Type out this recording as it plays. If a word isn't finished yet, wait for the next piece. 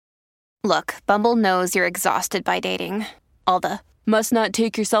Look, Bumble knows you're exhausted by dating. All the must not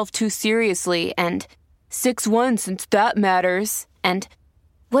take yourself too seriously and 6'1" since that matters. And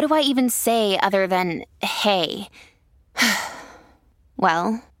what do I even say other than hey?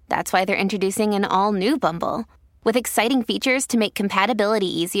 Well, that's why they're introducing an all-new Bumble with exciting features to make compatibility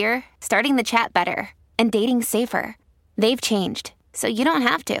easier, starting the chat better, and dating safer. They've changed, so you don't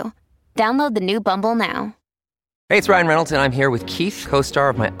have to. Download the new Bumble now. Hey, it's Ryan Reynolds, and I'm here with Keith, co-star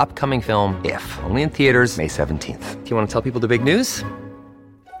of my upcoming film, If, only in theaters May 17th. Do you want to tell people the big news?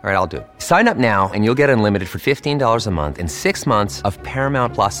 All right, I'll do it. Sign up now and you'll get unlimited for $15 a month and 6 months of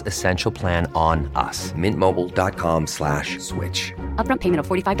Paramount Plus Essential Plan on us. MintMobile.com/switch. Upfront payment of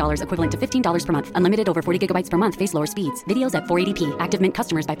 $45 equivalent to $15 per month. Unlimited over 40 gigabytes per month. Face lower speeds. Videos at 480p. Active Mint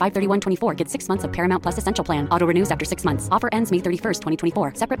customers by 531.24 get 6 months of Paramount Plus Essential Plan. Auto renews after 6 months. Offer ends May 31st,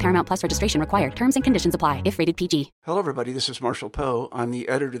 2024. Separate Paramount Plus registration required. Terms and conditions apply if rated PG. Hello, everybody. This is Marshall Poe. I'm the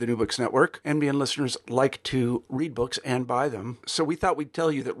editor of the New Books Network. NBN listeners like to read books and buy them. So we thought we'd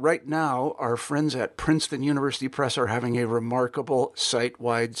tell you that right now, our friends at Princeton University Press are having a remarkable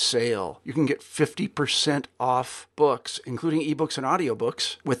site-wide sale. You can get 50% off books, including ebooks and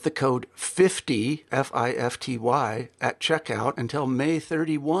audiobooks, with the code 50, F-I-F-T-Y, at checkout until May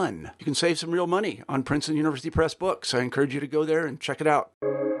 31. You can save some real money on Princeton University Press books. I encourage you to go there and check it out.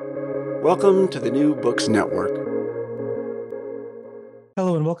 Welcome to the New Books Network.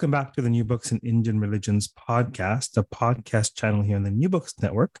 Hello and welcome back to the New Books in Indian Religions podcast, a podcast channel here on the New Books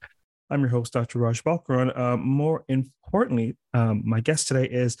Network. I'm your host, Dr. Raj Balkaran. More importantly, my guest today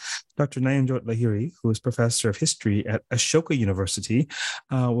is Dr. Nayanjot Lahiri, who is professor of history at Ashoka University.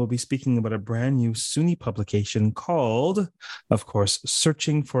 We'll be speaking about a brand new SUNY publication called, of course,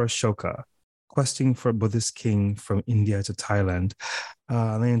 Searching for Ashoka, Questing for a Buddhist King from India to Thailand.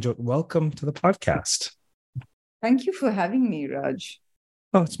 Nayanjot, welcome to the podcast. Thank you for having me, Raj.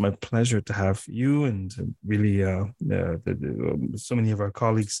 Oh, it's my pleasure to have you and really so many of our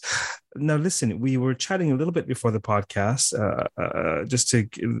colleagues. Now, listen, we were chatting a little bit before the podcast, just to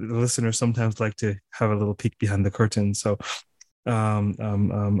the listeners sometimes like to have a little peek behind the curtain. So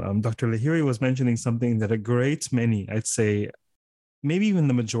Dr. Lahiri was mentioning something that a great many, I'd say, maybe even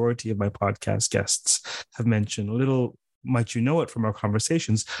the majority of my podcast guests have mentioned. A little might you know it from our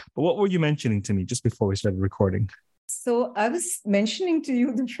conversations, but what were you mentioning to me just before we started recording? So I was mentioning to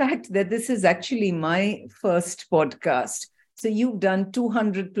you the fact that this is actually my first podcast. So you've done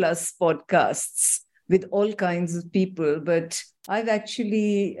 200 plus podcasts with all kinds of people, but I've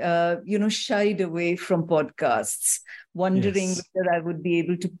actually, shied away from podcasts, wondering whether I would be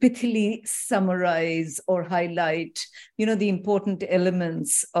able to pithily summarize or highlight, the important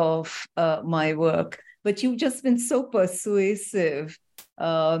elements of my work. But you've just been so persuasive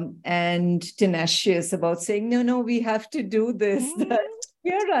and tenacious about saying, no, we have to do this. That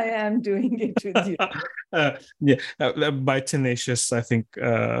here I am doing it with you. By tenacious, I think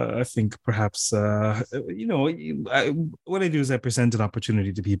perhaps, what I do is I present an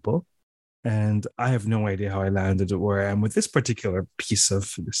opportunity to people, and I have no idea how I landed where I am with this particular piece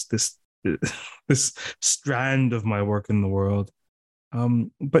of this strand of my work in the world.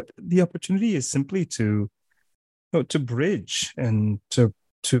 But the opportunity is simply to bridge and to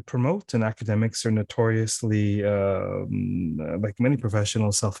promote, and academics are notoriously, like many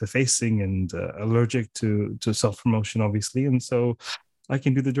professionals, self-effacing and allergic to self-promotion, obviously. And so I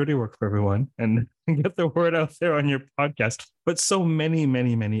can do the dirty work for everyone and get the word out there on your podcast. But so many,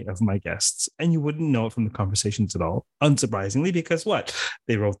 many, many of my guests, and you wouldn't know it from the conversations at all, unsurprisingly, because what?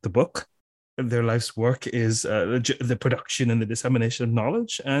 They wrote the book. Their life's work is the production and the dissemination of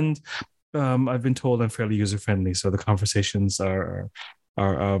knowledge. And I've been told I'm fairly user-friendly, so the conversations are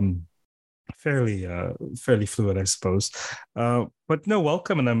fairly fluid, I suppose. But no,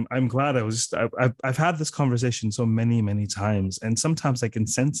 welcome, and I'm glad. I've had this conversation so many times, and sometimes I can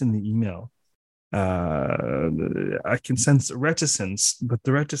sense in the email, I can sense reticence, but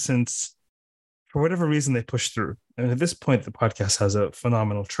the reticence, for whatever reason, they push through. And at this point, the podcast has a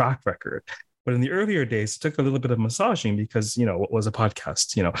phenomenal track record. But in the earlier days, it took a little bit of massaging because, what was a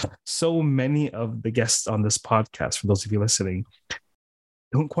podcast? So many of the guests on this podcast, for those of you listening,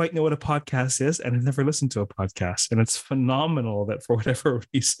 don't quite know what a podcast is and have never listened to a podcast. And it's phenomenal that for whatever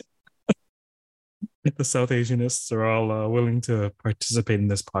reason, the South Asianists are all willing to participate in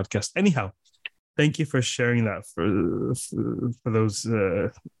this podcast. Anyhow, thank you for sharing that for those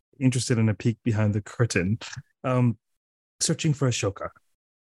interested in a peek behind the curtain. Searching for Ashoka.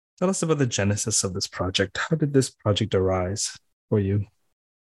 Tell us about the genesis of this project. How did this project arise for you?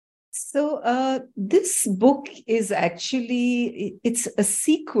 So this book is actually, it's a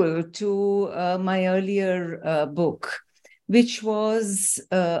sequel to my earlier book, which was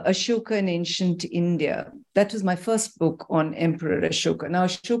Ashoka in Ancient India. That was my first book on Emperor Ashoka. Now,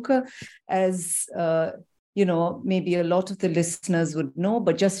 Ashoka, as maybe a lot of the listeners would know,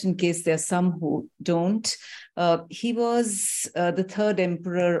 but just in case there are some who don't, he was the third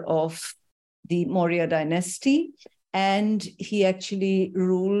emperor of the Maurya dynasty, and he actually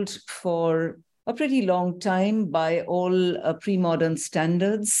ruled for a pretty long time by all pre-modern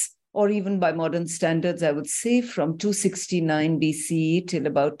standards, or even by modern standards, I would say, from 269 BCE till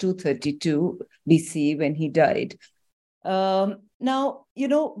about 232 BCE when he died. Now,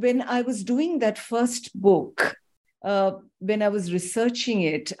 when I was doing that first book, when I was researching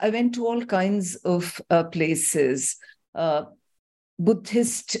it, I went to all kinds of places,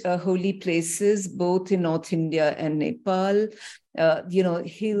 Buddhist holy places, both in North India and Nepal,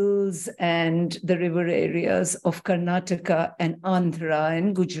 hills and the river areas of Karnataka and Andhra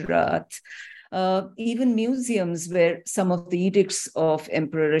and Gujarat, even museums where some of the edicts of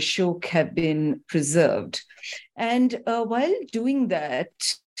Emperor Ashoka have been preserved. And while doing that,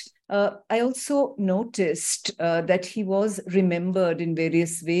 I also noticed that he was remembered in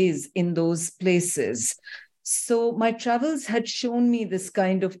various ways in those places. So my travels had shown me this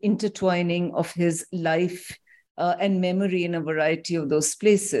kind of intertwining of his life and memory in a variety of those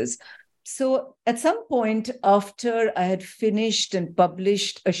places. So at some point after I had finished and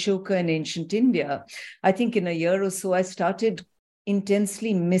published Ashoka in Ancient India, I think in a year or so, I started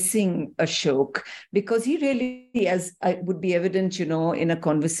intensely missing Ashoka, because he really, as I would be evident, in a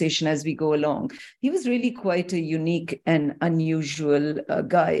conversation as we go along, he was really quite a unique and unusual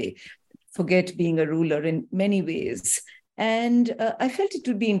guy. Forget being a ruler in many ways. And I felt it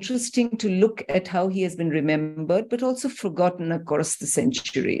would be interesting to look at how he has been remembered, but also forgotten across the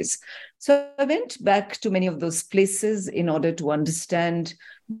centuries. So I went back to many of those places in order to understand,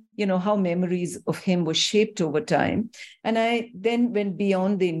 how memories of him were shaped over time. And I then went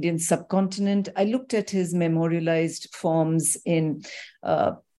beyond the Indian subcontinent. I looked at his memorialized forms in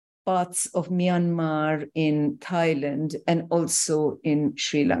parts of Myanmar, in Thailand, and also in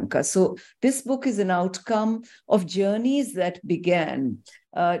Sri Lanka. So this book is an outcome of journeys that began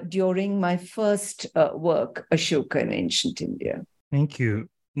during my first work, Ashoka in Ancient India. Thank you.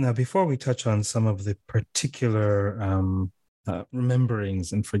 Now, before we touch on some of the particular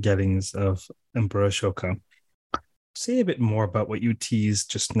rememberings and forgettings of Emperor Ashoka, say a bit more about what you teased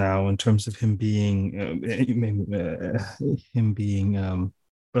just now in terms of him being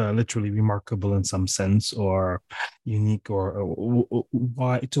literally remarkable in some sense, or unique, or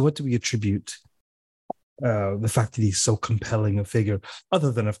why? To what do we attribute the fact that he's so compelling a figure, other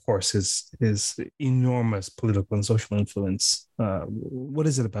than, of course, his enormous political and social influence? What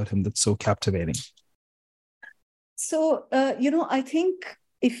is it about him that's so captivating? So, I think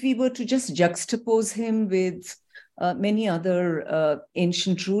if we were to just juxtapose him with many other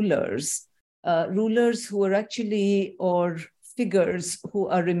ancient rulers who were actually, or figures who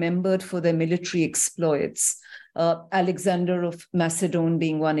are remembered for their military exploits, Alexander of Macedon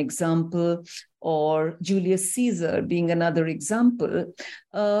being one example, or Julius Caesar being another example,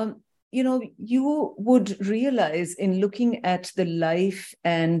 you would realize in looking at the life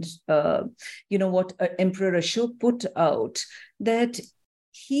and, what Emperor Ashoka put out, that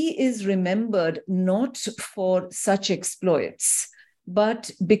he is remembered not for such exploits, but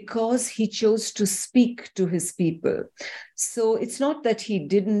because he chose to speak to his people. So it's not that he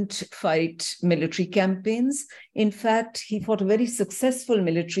didn't fight military campaigns. In fact, he fought a very successful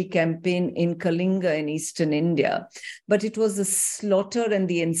military campaign in Kalinga in eastern India. But it was the slaughter and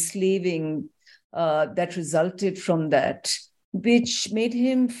the enslaving that resulted from that, which made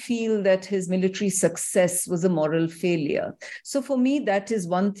him feel that his military success was a moral failure. So for me, that is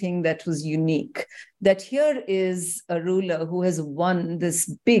one thing that was unique, that here is a ruler who has won this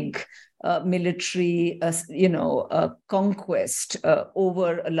big military, conquest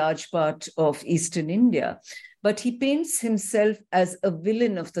over a large part of Eastern India. But he paints himself as a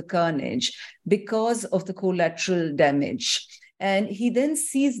villain of the carnage because of the collateral damage. And he then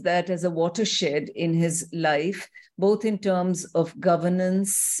sees that as a watershed in his life, both in terms of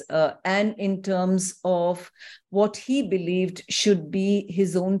governance and in terms of what he believed should be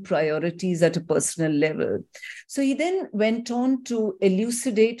his own priorities at a personal level. So he then went on to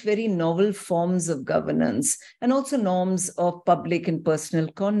elucidate very novel forms of governance and also norms of public and personal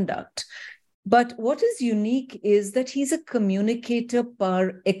conduct. But what is unique is that he's a communicator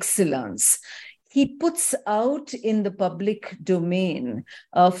par excellence. He puts out in the public domain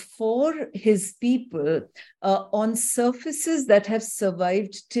for his people on surfaces that have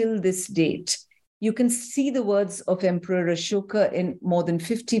survived till this date. You can see the words of Emperor Ashoka in more than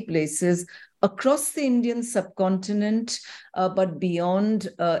 50 places across the Indian subcontinent, but beyond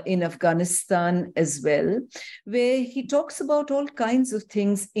in Afghanistan as well, where he talks about all kinds of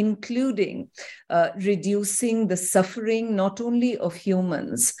things, including reducing the suffering not only of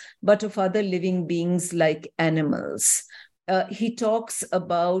humans, but of other living beings like animals. He talks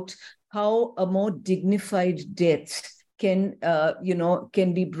about how a more dignified death can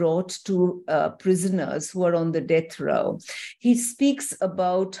be brought to prisoners who are on the death row. He speaks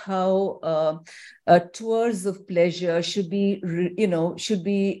about how tours of pleasure should be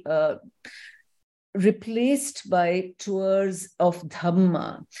replaced by tours of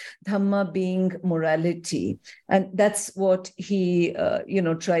dhamma being morality, and that's what he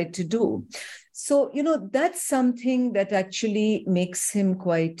tried to do. So that's something that actually makes him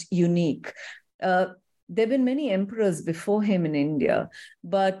quite unique. There have been many emperors before him in India,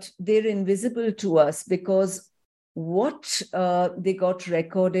 but they're invisible to us because what they got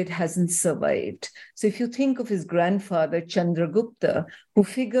recorded hasn't survived. So if you think of his grandfather, Chandragupta, who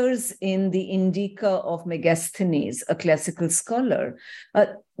figures in the Indica of Megasthenes, a classical scholar,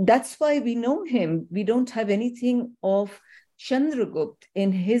 that's why we know him. We don't have anything of Chandragupta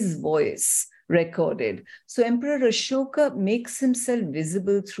in his voice recorded. So Emperor Ashoka makes himself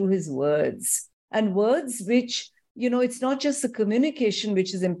visible through his words. And words which, it's not just the communication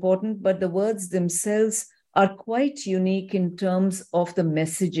which is important, but the words themselves are quite unique in terms of the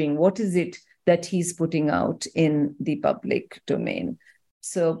messaging. What is it that he's putting out in the public domain?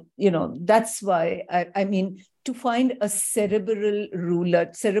 So, that's why, to find a cerebral ruler,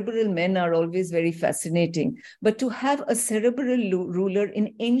 cerebral men are always very fascinating, but to have a cerebral ruler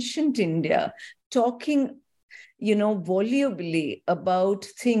in ancient India talking volubly about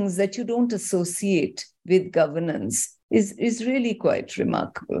things that you don't associate with governance is really quite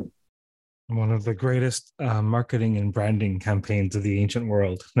remarkable. One of the greatest marketing and branding campaigns of the ancient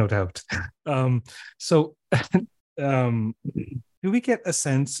world, no doubt. So do we get a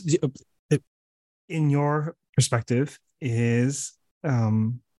sense, in your perspective, was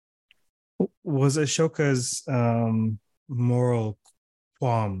Ashoka's moral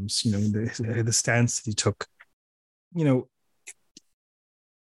qualms, the stance that he took,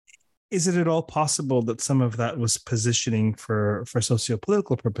 is it at all possible that some of that was positioning for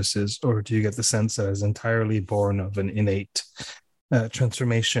socio-political purposes, or do you get the sense that it's entirely born of an innate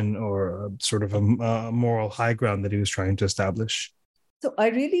transformation or sort of a moral high ground that he was trying to establish? So I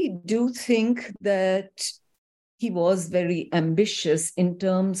really do think that he was very ambitious in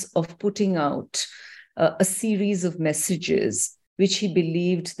terms of putting out a series of messages which he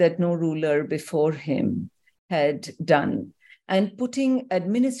believed that no ruler before him had done, and putting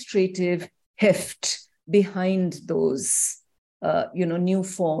administrative heft behind those, new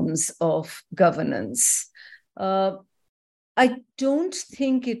forms of governance. I don't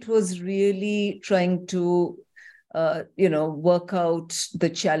think it was really trying to, work out the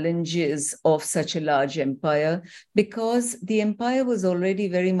challenges of such a large empire, because the empire was already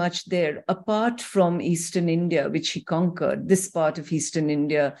very much there, apart from Eastern India, which he conquered, this part of Eastern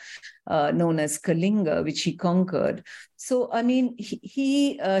India known as Kalinga, which he conquered. So,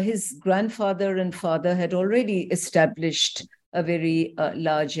 his grandfather and father had already established a very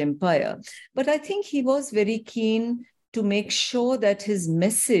large empire. But I think he was very keen to make sure that his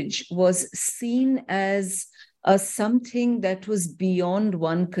message was seen as something that was beyond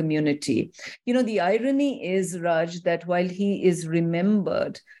one community. The irony is, Raj, that while he is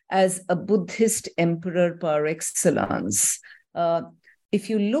remembered as a Buddhist emperor par excellence, if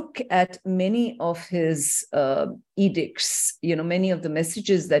you look at many of his edicts, many of the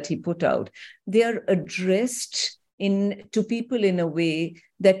messages that he put out, they are addressed to people in a way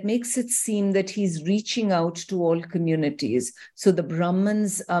that makes it seem that he's reaching out to all communities. So the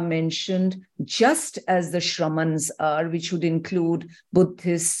Brahmins are mentioned just as the Shramans are, which would include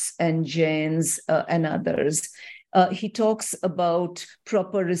Buddhists and Jains and others. He talks about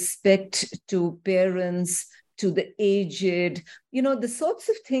proper respect to parents, to the aged, the sorts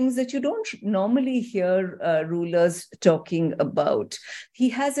of things that you don't normally hear rulers talking about. He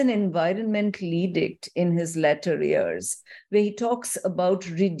has an environmental edict in his latter years where he talks about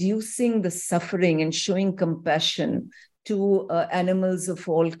reducing the suffering and showing compassion to animals of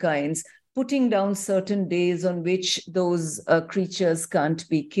all kinds, putting down certain days on which those creatures can't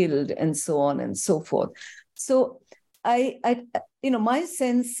be killed, and so on and so forth. So my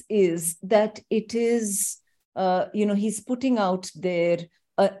sense is that it is, he's putting out there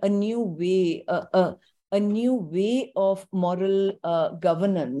a new way, a new way of moral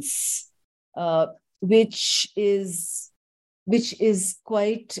governance, which is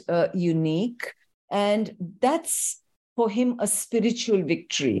quite unique, and that's for him a spiritual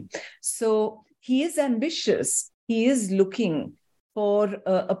victory. So he is ambitious. He is looking for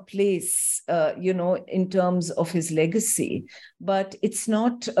a place, in terms of his legacy. But it's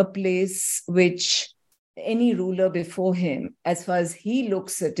not a place which any ruler before him, as far as he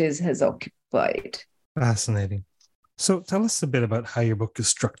looks at it, has occupied. Fascinating. So tell us a bit about how your book is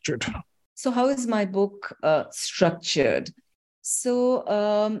structured. So how is my book structured? So,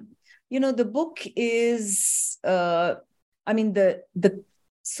 the book is, the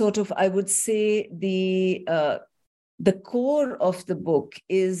sort of, I would say, the core of the book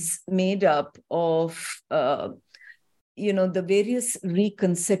is made up of, the various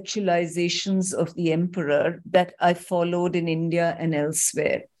reconceptualizations of the emperor that I followed in India and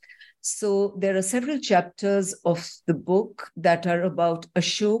elsewhere. So there are several chapters of the book that are about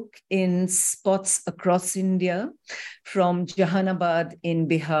Ashoka in spots across India, from Jahanabad in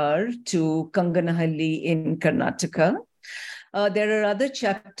Bihar to Kanganahalli in Karnataka. There are other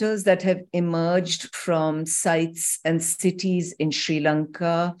chapters that have emerged from sites and cities in Sri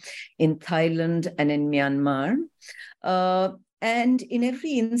Lanka, in Thailand, and in Myanmar. And in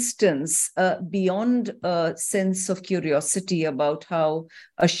every instance, beyond a sense of curiosity about how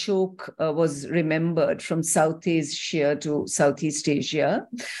Ashoka was remembered from South Asia to Southeast Asia,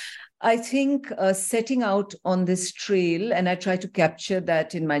 I think setting out on this trail, and I try to capture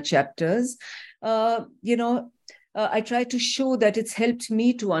that in my chapters, I try to show that it's helped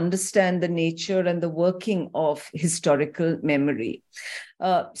me to understand the nature and the working of historical memory.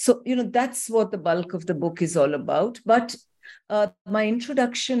 So that's what the bulk of the book is all about. But my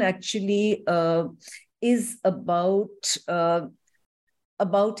introduction actually is about Emperor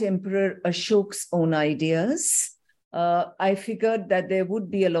Ashoka's own ideas. I figured that there would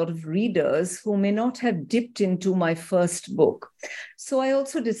be a lot of readers who may not have dipped into my first book. So I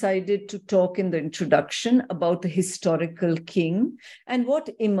also decided to talk in the introduction about the historical king and what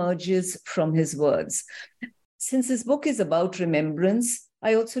emerges from his words. Since this book is about remembrance,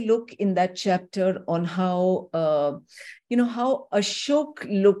 I also look in that chapter on how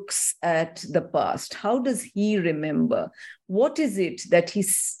Ashoka looks at the past. How does he remember? What is it that he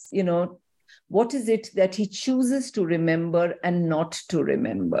chooses to remember and not to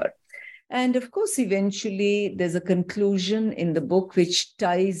remember? And of course, eventually, there's a conclusion in the book which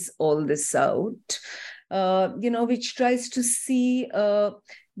ties all this out, which tries to see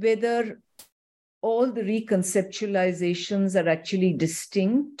whether all the reconceptualizations are actually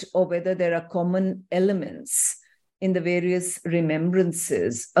distinct or whether there are common elements in the various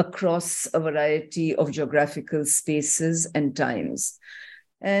remembrances across a variety of geographical spaces and times.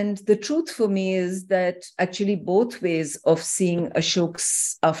 And the truth for me is that actually both ways of seeing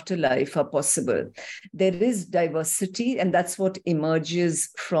Ashoka's afterlife are possible. There is diversity, and that's what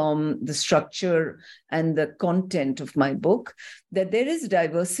emerges from the structure and the content of my book, that there is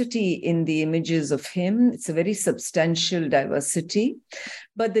diversity in the images of him. It's a very substantial diversity,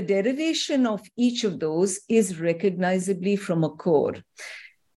 but the derivation of each of those is recognizably from a core.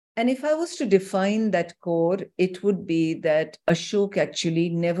 And if I was to define that core, it would be that Ashoka actually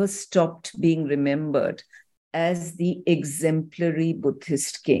never stopped being remembered as the exemplary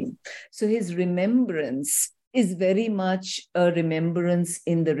Buddhist king. So his remembrance is very much a remembrance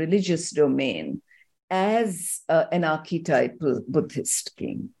in the religious domain as an archetypal Buddhist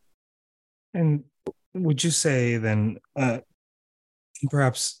king. And would you say then,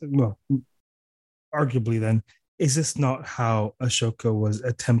 arguably then, is this not how Ashoka was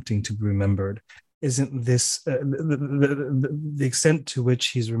attempting to be remembered? Isn't this the extent to which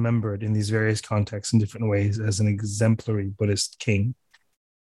he's remembered in these various contexts in different ways as an exemplary Buddhist king?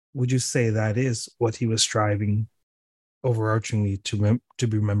 Would you say that is what he was striving overarchingly to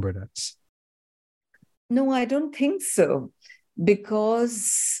be remembered as? No, I don't think so.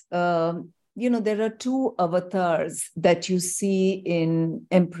 Because, there are two avatars that you see in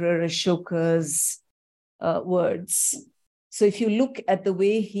Emperor Ashoka's words. So if you look at the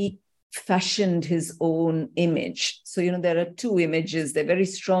way he fashioned his own image, so, there are two images, they're very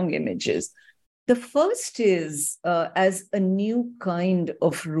strong images. The first is as a new kind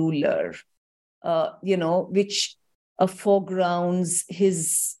of ruler, which foregrounds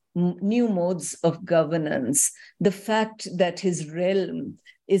his new modes of governance, the fact that his realm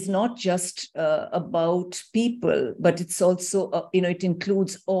is not just about people, but it's also, it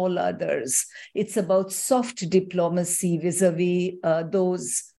includes all others. It's about soft diplomacy vis-a-vis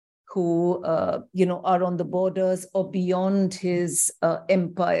those who, are on the borders or beyond his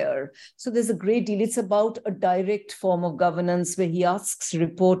empire. So there's a great deal. It's about a direct form of governance where he asks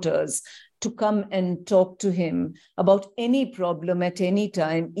reporters, to come and talk to him about any problem at any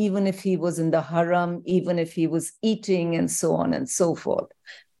time, even if he was in the haram, even if he was eating, and so on and so forth.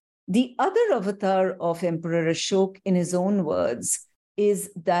 The other avatar of Emperor Ashoka, in his own words,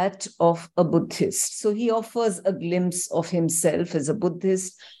 is that of a Buddhist. So he offers a glimpse of himself as a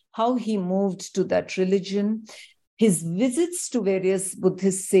Buddhist, how he moved to that religion, his visits to various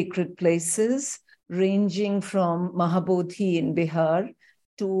Buddhist sacred places, ranging from Mahabodhi in Bihar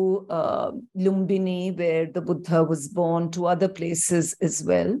to Lumbini, where the Buddha was born, to other places as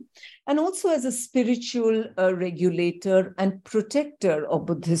well, and also as a spiritual regulator and protector of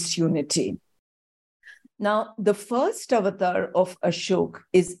Buddhist unity. Now, the first avatar of Ashoka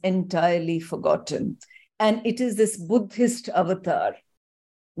is entirely forgotten, and it is this Buddhist avatar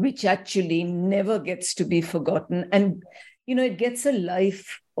which actually never gets to be forgotten, and it gets a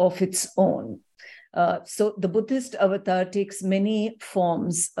life of its own. So the Buddhist avatar takes many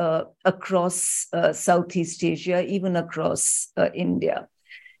forms across Southeast Asia, even across India.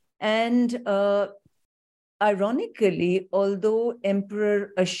 And ironically, although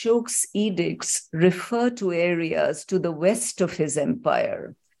Emperor Ashoka's edicts refer to areas to the west of his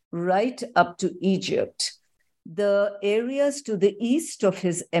empire, right up to Egypt, the areas to the east of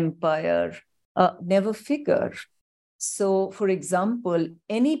his empire never figure. So, for example,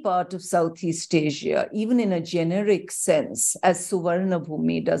 any part of Southeast Asia, even in a generic sense, as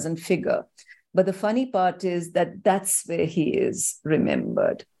Suvarnabhumi, doesn't figure. But the funny part is that that's where he is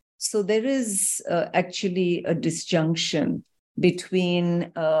remembered. So there is actually a disjunction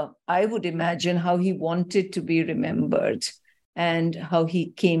between, I would imagine, how he wanted to be remembered and how he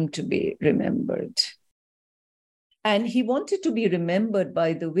came to be remembered. And he wanted to be remembered,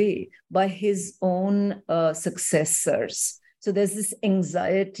 by the way, by his own successors. So there's this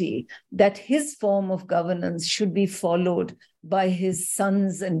anxiety that his form of governance should be followed by his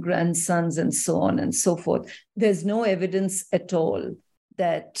sons and grandsons and so on and so forth. There's no evidence at all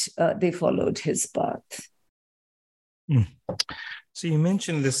that they followed his path. So you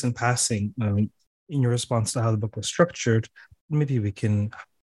mentioned this in passing in your response to how the book was structured. Maybe we can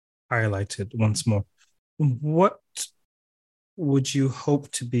highlight it once more. What would you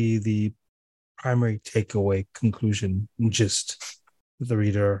hope to be the primary takeaway, conclusion, gist that the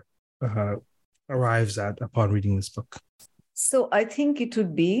reader arrives at upon reading this book? So I think it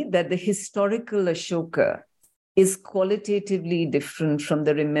would be that the historical Ashoka is qualitatively different from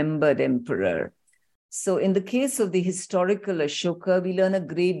the remembered emperor. So in the case of the historical Ashoka, we learn a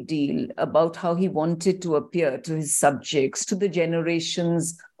great deal about how he wanted to appear to his subjects, to the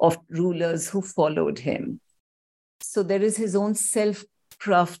generations of rulers who followed him. So there is his own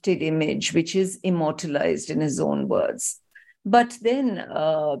self-crafted image, which is immortalized in his own words. But then,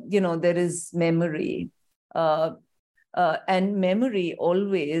 there is memory. And memory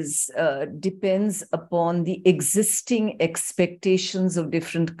always depends upon the existing expectations of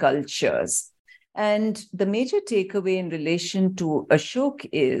different cultures. And the major takeaway in relation to Ashoka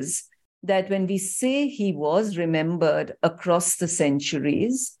is that when we say he was remembered across the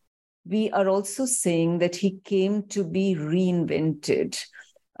centuries, we are also saying that he came to be reinvented.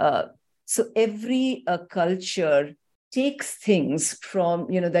 So every culture takes things from,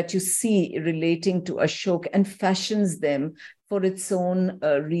 that you see relating to Ashoka and fashions them for its own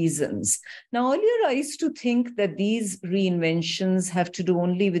reasons. Now, earlier I used to think that these reinventions have to do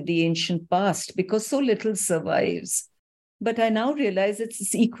only with the ancient past because so little survives. But I now realize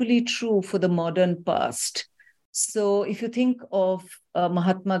it's equally true for the modern past. So if you think of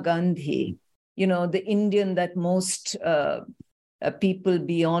Mahatma Gandhi, the Indian that most people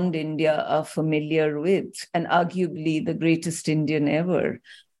beyond India are familiar with, and arguably the greatest Indian ever.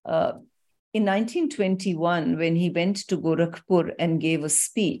 In 1921, when he went to Gorakhpur and gave a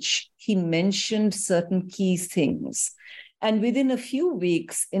speech, he mentioned certain key things. And within a few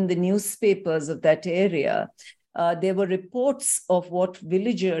weeks, in the newspapers of that area, there were reports of what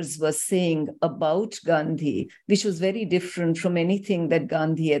villagers were saying about Gandhi, which was very different from anything that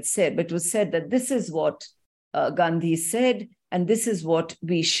Gandhi had said. But it was said that this is what Gandhi said, and this is what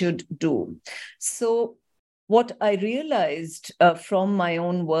we should do. So what I realized from my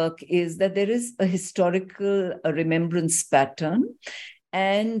own work is that there is a historical remembrance pattern.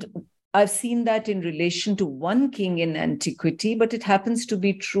 And I've seen that in relation to one king in antiquity, but it happens to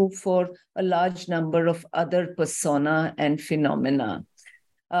be true for a large number of other persona and phenomena.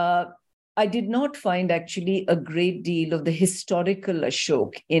 I did not find actually a great deal of the historical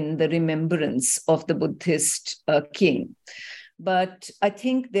Ashoka in the remembrance of the Buddhist king. But I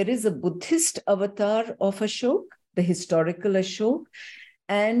think there is a Buddhist avatar of Ashoka, the historical Ashoka,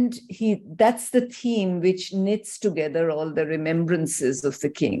 And that's the theme which knits together all the remembrances of the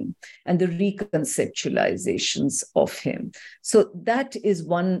king and the reconceptualizations of him. So that is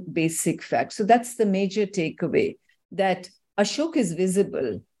one basic fact. So that's the major takeaway, that Ashoka is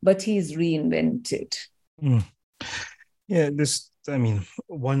visible, but he is reinvented. Mm. Yeah,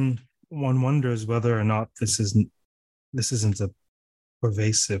 one wonders whether or not this isn't a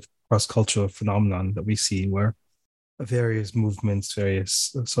pervasive cross-cultural phenomenon that we see, where various movements,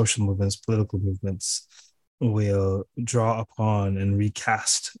 various social movements, political movements will draw upon and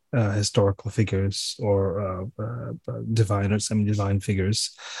recast historical figures or divine or semi-divine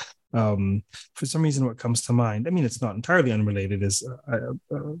figures. For some reason, what comes to mind, it's not entirely unrelated, is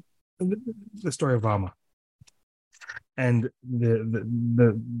the story of Rama. And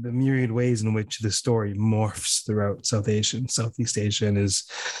the myriad ways in which the story morphs throughout Southeast Asia, and is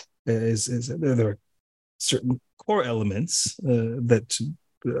there are certain core elements that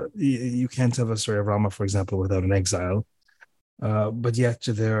you can't have a story of Rama, for example, without an exile. But yet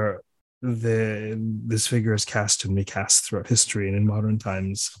this figure is cast and recast throughout history and in modern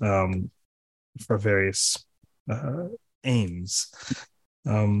times for various aims.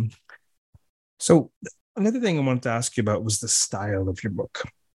 So another thing I wanted to ask you about was the style of your book,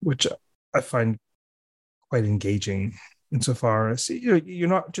 which I find quite engaging, insofar as you're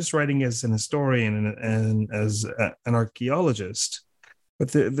not just writing as an historian and as an archaeologist,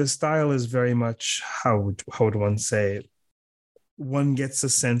 but the style is very much, how would one say it? One gets a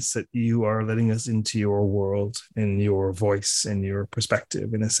sense that you are letting us into your world and your voice and your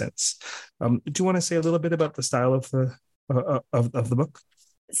perspective, in a sense. Do you want to say a little bit about the style of the book?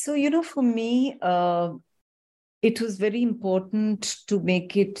 So, for me, it was very important to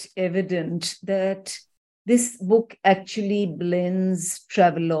make it evident that this book actually blends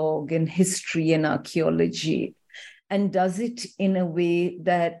travelogue and history and archaeology, and does it in a way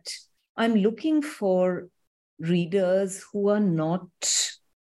that I'm looking for readers who are not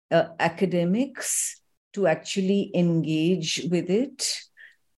academics to actually engage with it,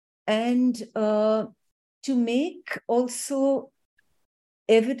 and to make also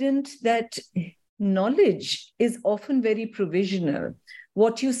evident that knowledge is often very provisional.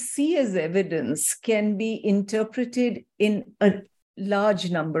 What you see as evidence can be interpreted in a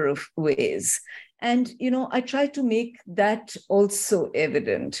large number of ways. And, I try to make that also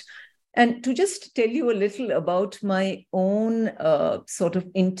evident. And to just tell you a little about my own sort of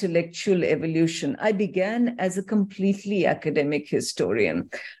intellectual evolution, I began as a completely academic historian,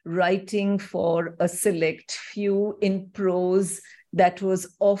 writing for a select few in prose that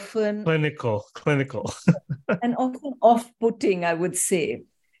was often clinical and often off-putting, I would say.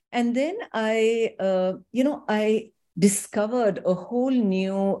 And then I discovered a whole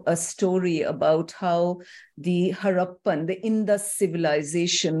new story about how the Harappan, the Indus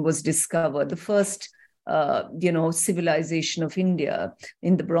civilization, was discovered, the first civilization of India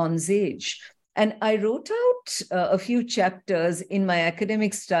in the Bronze Age. And I wrote out a few chapters in my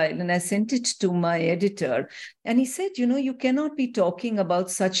academic style, and I sent it to my editor. And he said, you cannot be talking about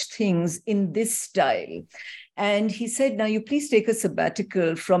such things in this style. And he said, now you please take a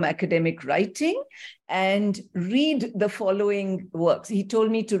sabbatical from academic writing and read the following works. He told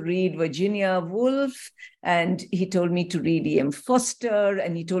me to read Virginia Woolf, and he told me to read E.M. Foster,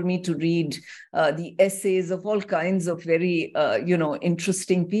 and he told me to read the essays of all kinds of very,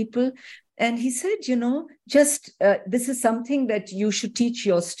 interesting people. And he said, this is something that you should teach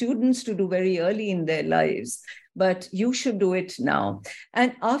your students to do very early in their lives, but you should do it now.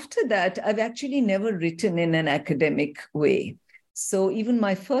 And after that, I've actually never written in an academic way. So even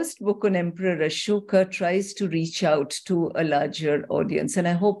my first book on Emperor Ashoka tries to reach out to a larger audience. And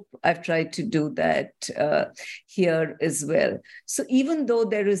I hope I've tried to do that here as well. So even though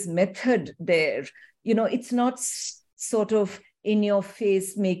there is method there, it's not sort of in your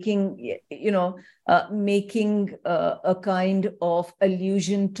face, making a kind of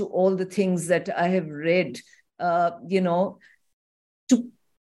allusion to all the things that I have read.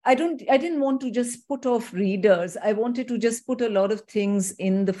 I didn't want to just put off readers. I wanted to just put a lot of things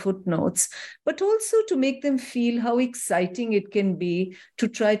in the footnotes, but also to make them feel how exciting it can be to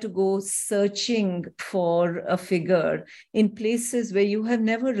try to go searching for a figure in places where you have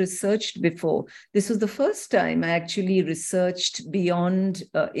never researched before. This was the first time I actually researched beyond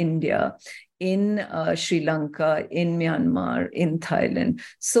India, in Sri Lanka, in Myanmar, in Thailand.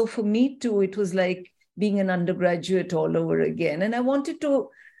 So for me too, it was like being an undergraduate all over again. And I wanted to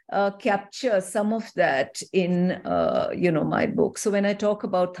capture some of that in, my book. So when I talk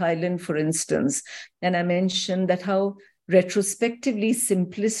about Thailand, for instance, and I mentioned that how retrospectively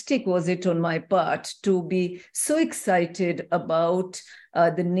simplistic was it on my part to be so excited about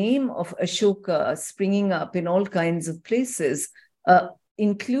the name of Ashoka springing up in all kinds of places,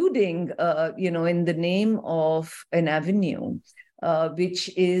 including, in the name of an avenue,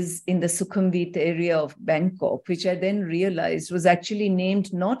 which is in the Sukhumvit area of Bangkok, which I then realized was actually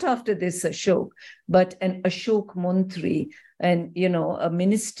named not after this Ashok, but an Ashok Montri, and, a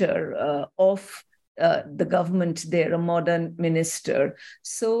minister of the government there, a modern minister.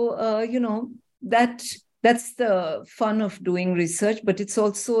 So, that's the fun of doing research, but it's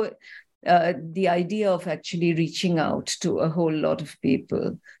also the idea of actually reaching out to a whole lot of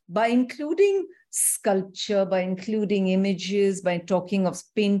people by including sculpture, by including images, by talking of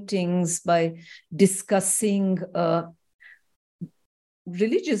paintings, by discussing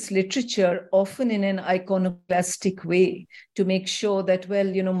religious literature, often in an iconoclastic way, to make sure that,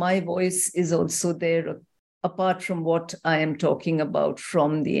 my voice is also there, apart from what I am talking about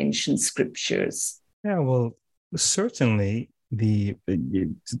from the ancient scriptures. Yeah, well, certainly the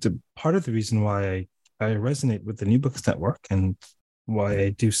part of the reason why I resonate with the New Books Network and why I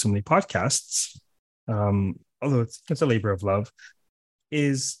do so many podcasts, although it's a labor of love,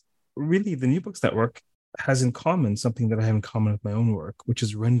 is really the New Books Network has in common something that I have in common with my own work, which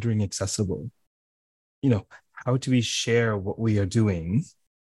is rendering accessible. How do we share what we are doing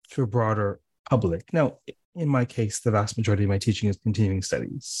to a broader public? Now, in my case, the vast majority of my teaching is continuing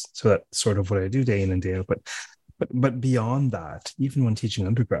studies. So that's sort of what I do day in and day out. But beyond that, even when teaching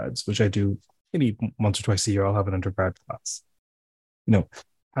undergrads, which I do maybe once or twice a year, I'll have an undergrad class.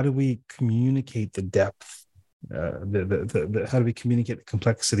 How do we communicate the depth? How do we communicate the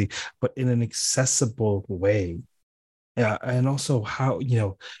complexity, but in an accessible way? And also how,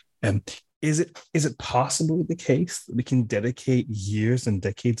 is it possibly the case that we can dedicate years and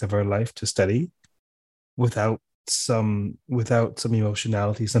decades of our life to study without some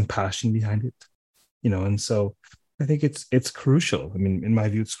emotionality, some passion behind it? And so I think it's crucial. I mean, in my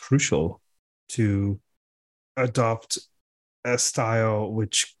view, it's crucial to adopt a style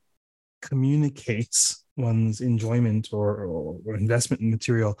which communicates one's enjoyment or investment in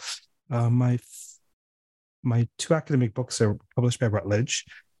material. My two academic books are published by Routledge.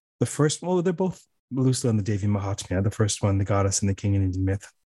 The first, they're both loosely on the Devi Mahatmya. The first one, The Goddess and the King in Indian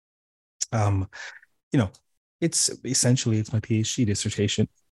Myth. It's essentially my PhD dissertation.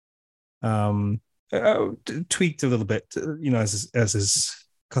 Tweaked a little bit, as is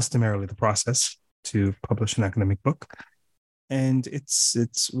customarily the process to publish an academic book. And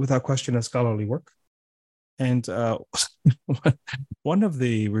it's without question a scholarly work. And one of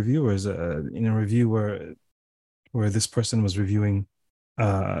the reviewers, in a review where this person was reviewing,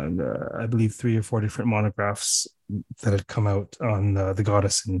 I believe 3 or 4 different monographs that had come out on the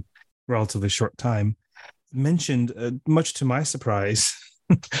Goddess in relatively short time, mentioned, much to my surprise,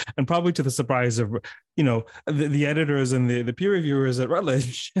 and probably to the surprise of the editors and the peer reviewers at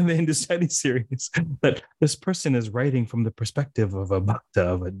Routledge in the Indus Study series, that this person is writing from the perspective of a bhakta,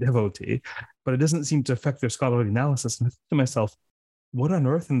 of a devotee, but it doesn't seem to affect their scholarly analysis. And I think to myself, what on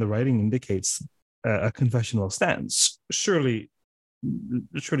earth in the writing indicates a confessional stance? Surely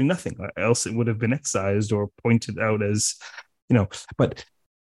nothing else. It would have been excised or pointed out as, but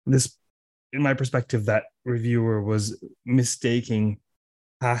this, in my perspective, that reviewer was mistaking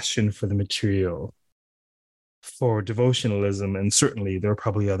passion for the material for devotionalism, and certainly there are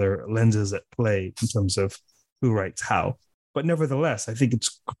probably other lenses at play in terms of who writes how. But nevertheless, I think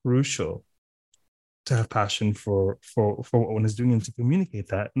it's crucial to have passion for what one is doing and to communicate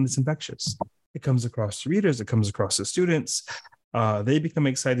that, and it's infectious. It comes across to readers, it comes across to students. They become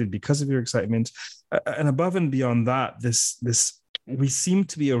excited because of your excitement, and above and beyond that, this we seem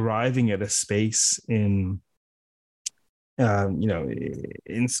to be arriving at a space in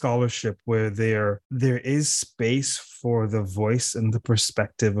scholarship where there is space for the voice and the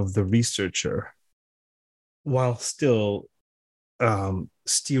perspective of the researcher, while still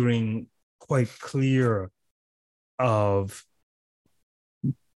steering quite clear of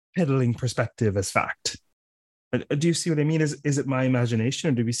peddling perspective as fact. Do you see what I mean? Is it my imagination,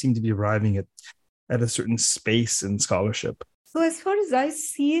 or do we seem to be arriving at a certain space in scholarship? So as far as I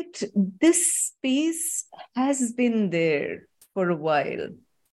see it, this space has been there for a while.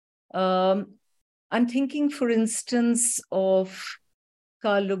 I'm thinking, for instance, of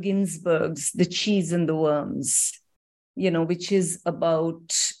Carlo Ginzburg's The Cheese and the Worms, which is about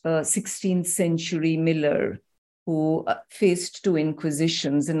 16th century Miller, who faced 2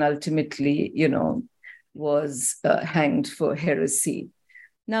 inquisitions and ultimately, was hanged for heresy.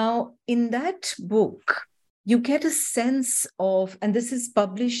 Now, in that book, you get a sense of, and this is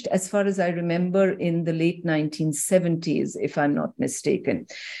published, as far as I remember, in the late 1970s, if I'm not mistaken,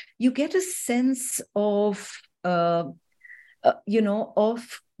 you get a sense of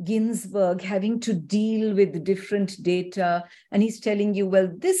of Ginsberg having to deal with different data. And he's telling you, well,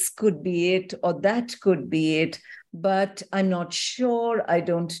 this could be it or that could be it, but I'm not sure. I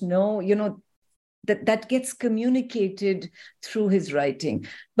don't know. That gets communicated through his writing.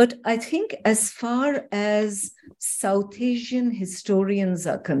 But I think as far as South Asian historians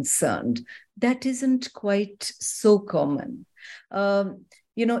are concerned, that isn't quite so common.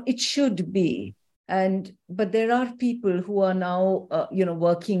 It should be. But there are people who are now,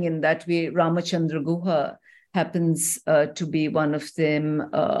 working in that way. Ramachandra Guha happens to be one of them.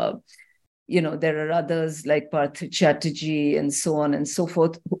 There are others like Partha Chatterjee and so on and so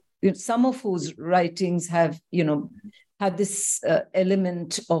forth, some of whose writings have this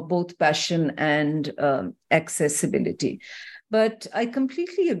element of both passion and accessibility. But I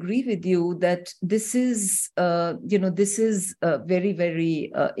completely agree with you that this is very,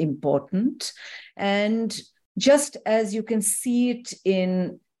 very important. And just as you can see it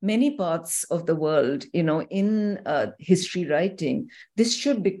in many parts of the world, in history writing, this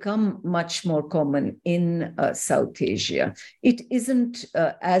should become much more common in South Asia. It isn't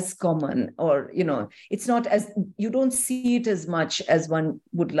as common, or, it's not as, you don't see it as much as one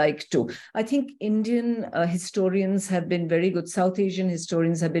would like to. I think Indian historians have been very good. South Asian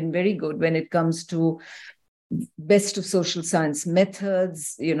historians have been very good when it comes to best of social science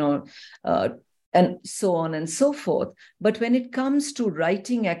methods, and so on and so forth. But when it comes to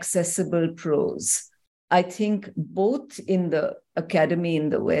writing accessible prose, I think both in the academy in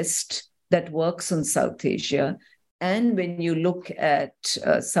the West that works on South Asia, and when you look at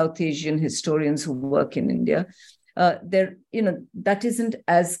South Asian historians who work in India, that isn't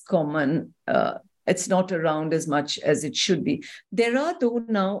as common. It's not around as much as it should be. There are, though,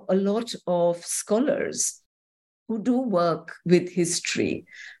 now a lot of scholars who do work with history,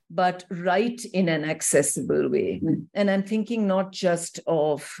 but write in an accessible way. Mm. And I'm thinking not just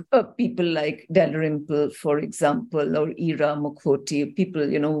of people like Dalrymple, for example, or Ira Mukhoti, people,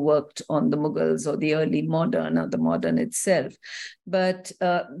 who worked on the Mughals or the early modern or the modern itself. But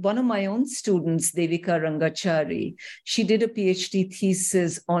one of my own students, Devika Rangachari, she did a PhD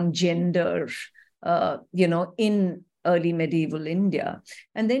thesis on gender, in early medieval India.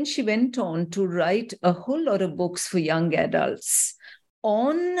 And then she went on to write a whole lot of books for young adults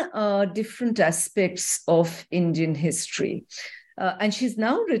on different aspects of Indian history. And she's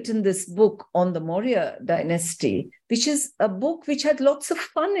now written this book on the Maurya dynasty, which is a book which had lots of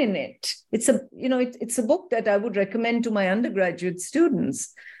fun in it. It's a book that I would recommend to my undergraduate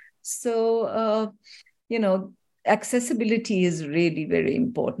students. So, accessibility is really very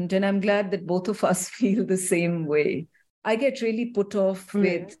important. And I'm glad that both of us feel the same way. I get really put off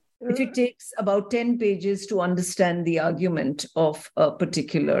with if it takes about 10 pages to understand the argument of a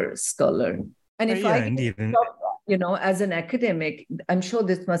particular scholar. And if indeed. As an academic, I'm sure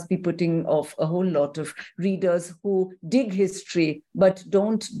this must be putting off a whole lot of readers who dig history, but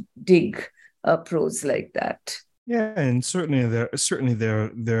don't dig prose like that. Yeah, and certainly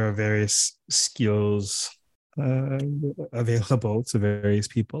there are various skills available to various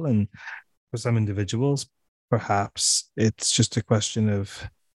people. And for some individuals, perhaps it's just a question of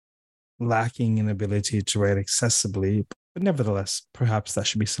lacking an ability to write accessibly, but nevertheless, perhaps that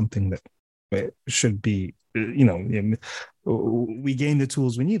should be something that should be, we gain the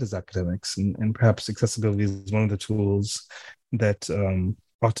tools we need as academics, and perhaps accessibility is one of the tools that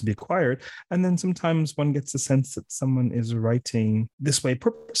ought to be acquired. And then sometimes one gets a sense that someone is writing this way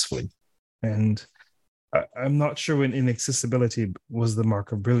purposefully. And I'm not sure when inaccessibility was the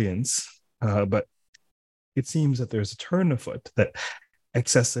mark of brilliance, but it seems that there's a turn afoot that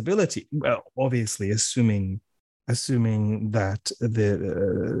accessibility, well, obviously assuming that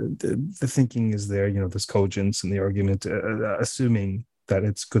the thinking is there, there's cogence in the argument, assuming that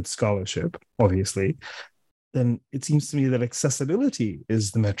it's good scholarship, obviously, then it seems to me that accessibility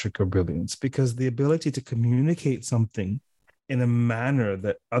is the metric of brilliance, because the ability to communicate something in a manner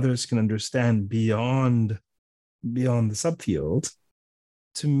that others can understand beyond the subfield.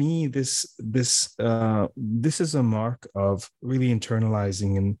 To me, this is a mark of really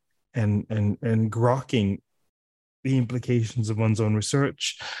internalizing and grokking the implications of one's own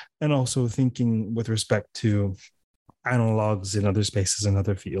research, and also thinking with respect to analogs in other spaces and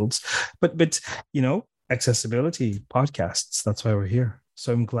other fields. But accessibility podcasts, that's why we're here.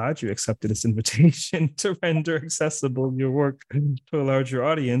 So I'm glad you accepted this invitation to render accessible your work to a larger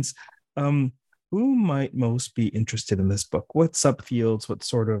audience. Who might most be interested in this book? What subfields? What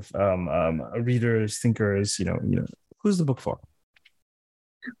sort of readers, thinkers? Who's the book for?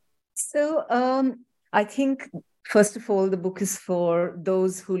 So I think, first of all, the book is for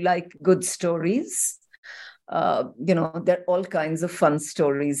those who like good stories. There are all kinds of fun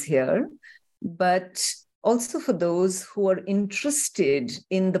stories here, but also for those who are interested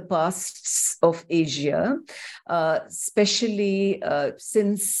in the pasts of Asia, especially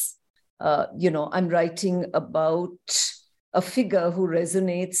since, I'm writing about a figure who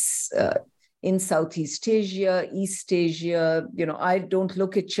resonates in Southeast Asia, East Asia. I don't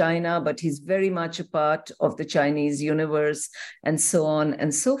look at China, but he's very much a part of the Chinese universe, and so on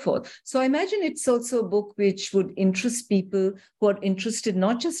and so forth. So I imagine it's also a book which would interest people who are interested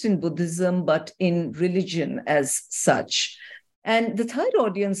not just in Buddhism, but in religion as such. And the third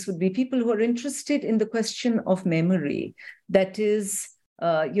audience would be people who are interested in the question of memory. That is,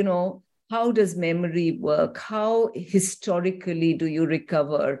 how does memory work? How historically do you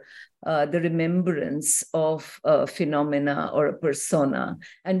recover the remembrance of a phenomena or a persona?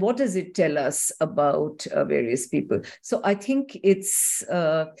 And what does it tell us about various people? So I think it's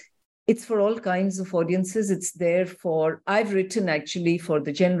for all kinds of audiences. It's there for, I've written actually for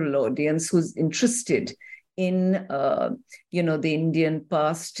the general audience who's interested in, the Indian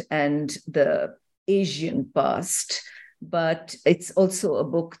past and the Asian past. But it's also a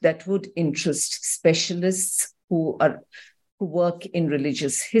book that would interest specialists who work in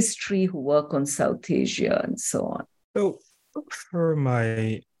religious history, who work on South Asia, and so on. So for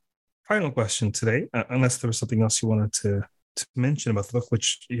my final question today, unless there was something else you wanted to mention about the book,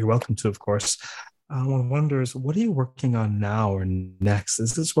 which you're welcome to, of course, one wonders, what are you working on now or next?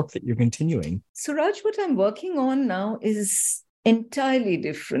 Is this work that you're continuing? Suraj, what I'm working on now is entirely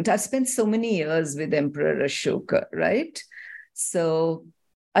different. I've spent so many years with Emperor Ashoka, right? So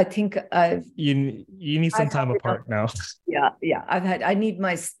I think you need some time apart now. Yeah. I need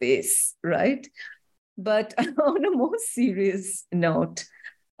my space, right? But on a more serious note,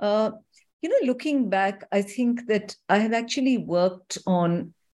 looking back, I think that I have actually worked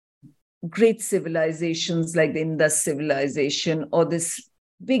on great civilizations like the Indus civilization, or this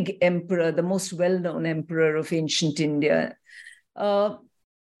big emperor, the most well-known emperor of ancient India.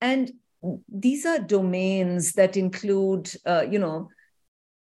 And these are domains that include,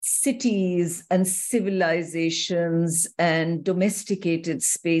 cities and civilizations and domesticated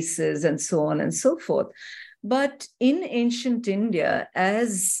spaces and so on and so forth. But in ancient India,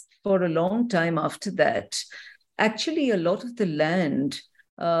 as for a long time after that, actually a lot of the land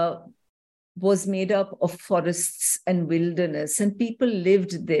was made up of forests and wilderness, and people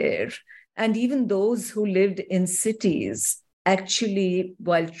lived there. And even those who lived in cities actually,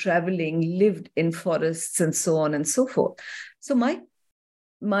 while traveling, lived in forests and so on and so forth. So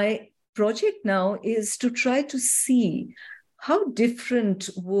my project now is to try to see how different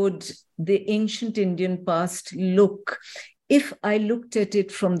would the ancient Indian past look if I looked at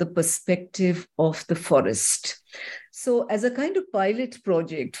it from the perspective of the forest. So as a kind of pilot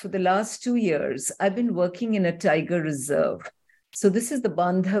project for the last 2 years, I've been working in a tiger reserve. So this is the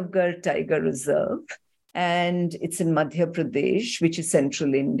Bandhavgarh Tiger Reserve, and it's in Madhya Pradesh, which is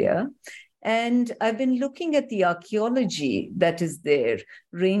central India. And I've been looking at the archaeology that is there,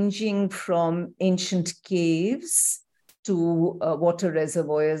 ranging from ancient caves to water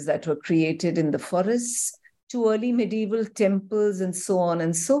reservoirs that were created in the forests, to early medieval temples and so on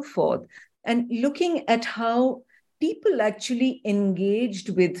and so forth. And looking at how people actually engaged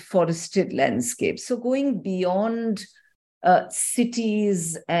with forested landscapes. So going beyond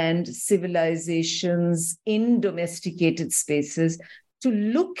cities and civilizations in domesticated spaces, to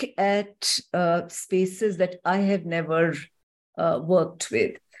look at spaces that I have never worked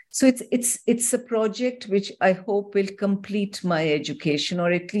with. So it's a project which I hope will complete my education,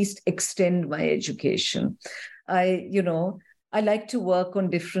 or at least extend my education. I like to work on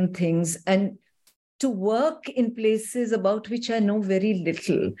different things and to work in places about which I know very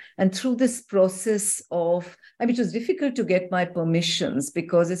little. And through this process it was difficult to get my permissions,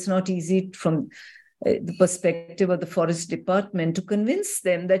 because it's not easy from the perspective of the forest department to convince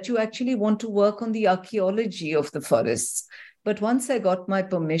them that you actually want to work on the archaeology of the forests. But once I got my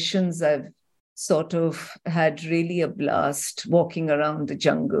permissions, I've sort of had really a blast walking around the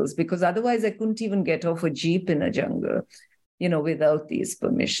jungles, because otherwise I couldn't even get off a jeep in a jungle, without these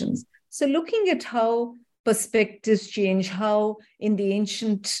permissions. So looking at how perspectives change, how in the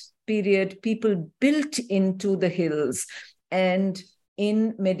ancient period people built into the hills, and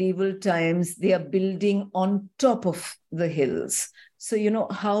in medieval times, they are building on top of the hills. So,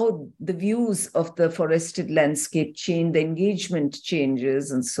 how the views of the forested landscape change, the engagement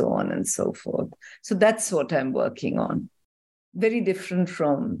changes, and so on and so forth. So that's what I'm working on. Very different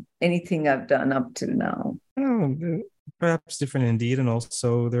from anything I've done up till now. Oh, perhaps different indeed. And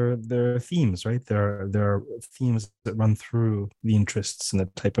also there are themes, right? There are themes that run through the interests and the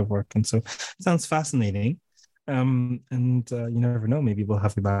type of work. And so it sounds fascinating. You never know, maybe we'll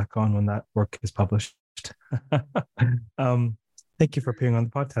have you back on when that work is published. Thank you for appearing on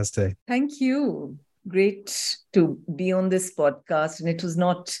the podcast today. Thank you. Great to be on this podcast. And it was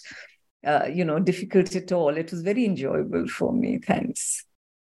not, difficult at all. It was very enjoyable for me. Thanks.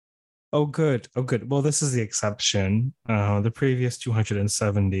 Oh, good. Well, this is the exception. The previous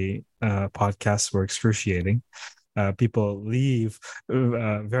 270 podcasts were excruciating. People leave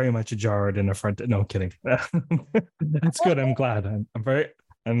very much jarred in the front. No, kidding. That's good. I'm glad.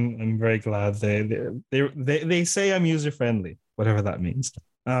 I'm very glad. They say I'm user friendly, whatever that means.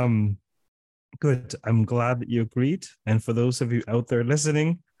 Good. I'm glad that you agreed. And for those of you out there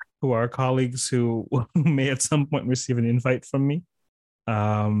listening, who are colleagues who may at some point receive an invite from me,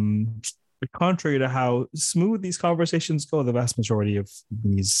 contrary to how smooth these conversations go, the vast majority of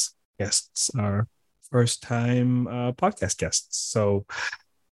these guests are first-time podcast guests. So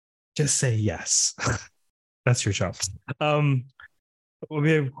just say yes. That's your job.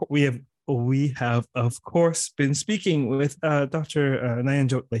 We have of course been speaking with Dr.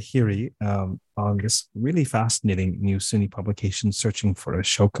 Nayanjot Lahiri on this really fascinating new SUNY publication, Searching for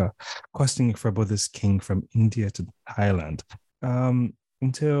Ashoka, questing for a Buddhist king from India to Thailand.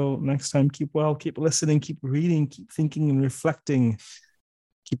 Until next time, keep well, keep listening, keep reading, keep thinking and reflecting,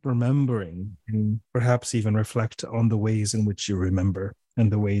 keep remembering, and perhaps even reflect on the ways in which you remember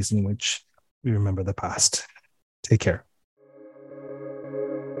and the ways in which we remember the past. Take care.